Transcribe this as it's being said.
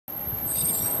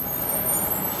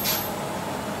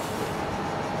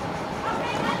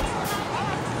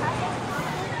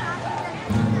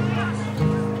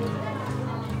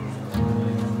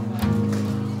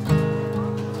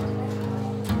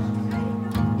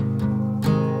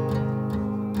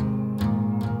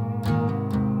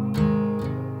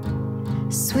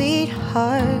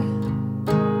heart.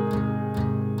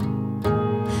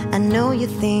 I know you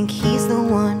think he's the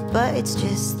one, but it's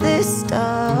just the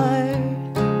start.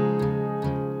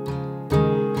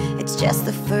 It's just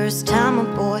the first time a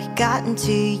boy got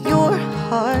into your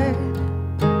heart.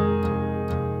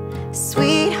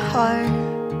 Sweetheart,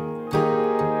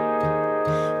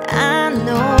 I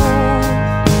know.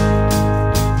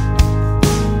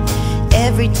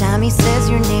 Every time he says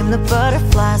your name, the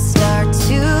butterflies start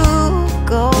to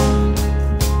go.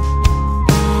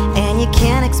 And you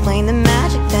can't explain the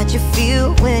magic that you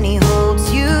feel when he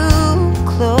holds you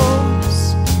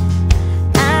close.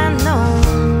 I know.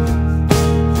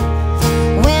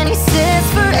 When he says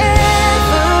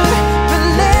forever,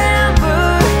 remember,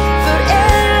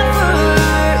 forever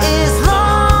is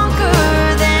longer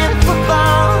than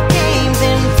football games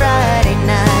and Friday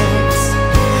nights,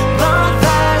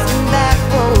 bonfires and back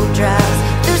road drives.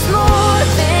 There's more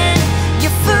than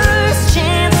your first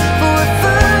chance for a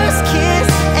first kiss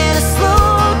and a slow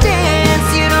dance.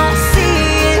 You don't see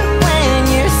it when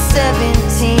you're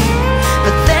 17,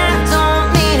 but that don't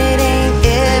mean it ain't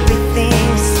everything.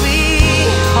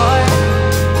 Sweetheart,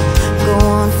 go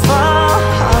on, fall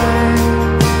hard,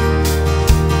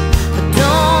 but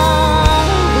don't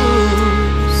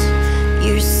lose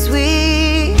your sweetheart.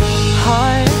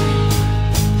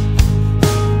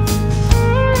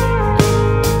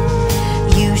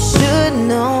 You should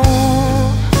know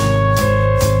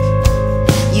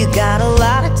you got a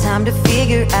lot of time to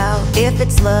figure out if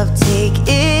it's love. Take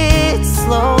it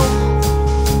slow,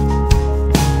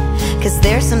 'cause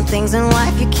there's some things in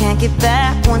life you can't get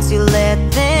back once you let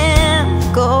them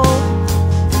go.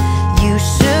 You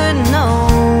should know.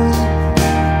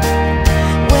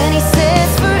 When he says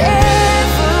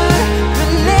forever,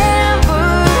 remember,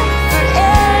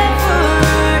 forever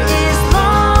is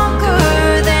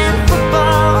longer than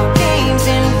football games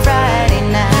and Friday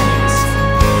nights,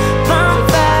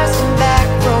 bonfires and back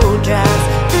road drives.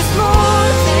 There's more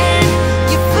than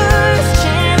your first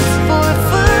chance for a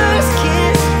first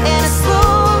kiss and a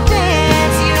slow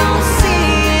dance. You don't see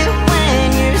it when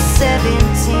you're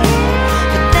 17,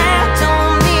 but that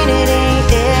don't mean it ain't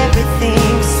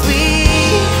everything.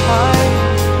 Sweetheart,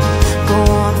 go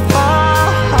on, fall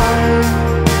hard,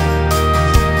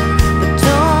 but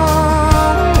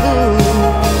don't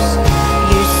lose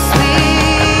your sweetheart.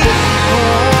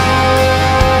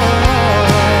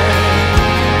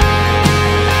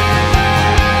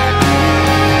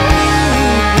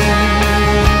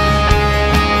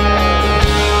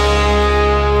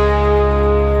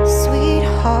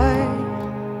 Sweetheart,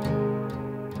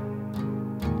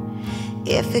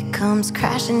 if it comes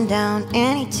crashing down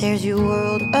and he tears your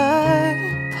world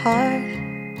apart,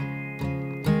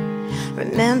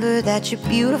 remember that you're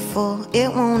beautiful. It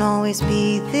won't always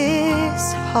be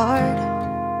this hard,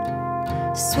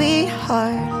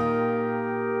 sweetheart.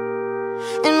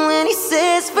 And when he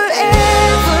says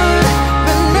forever,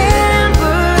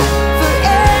 remember,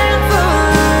 forever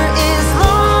is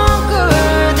longer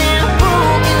than a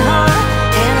broken heart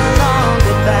and a long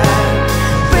goodbye,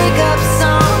 breakup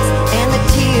songs and the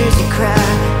tears you cry.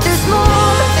 There's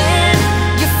more than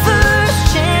your first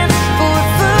chance for a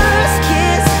first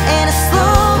kiss and a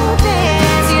slow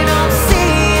dance. You don't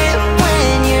see it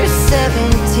when you're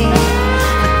 17,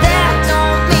 but that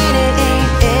don't mean it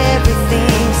ain't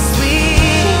everything.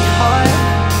 Sweetheart,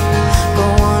 go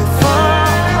on,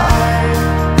 fall hard,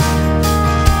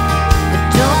 but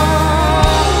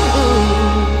don't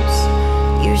lose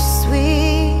your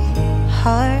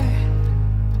sweetheart.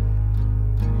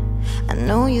 I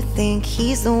know you think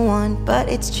he's the one, but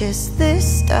it's just the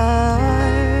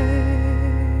start.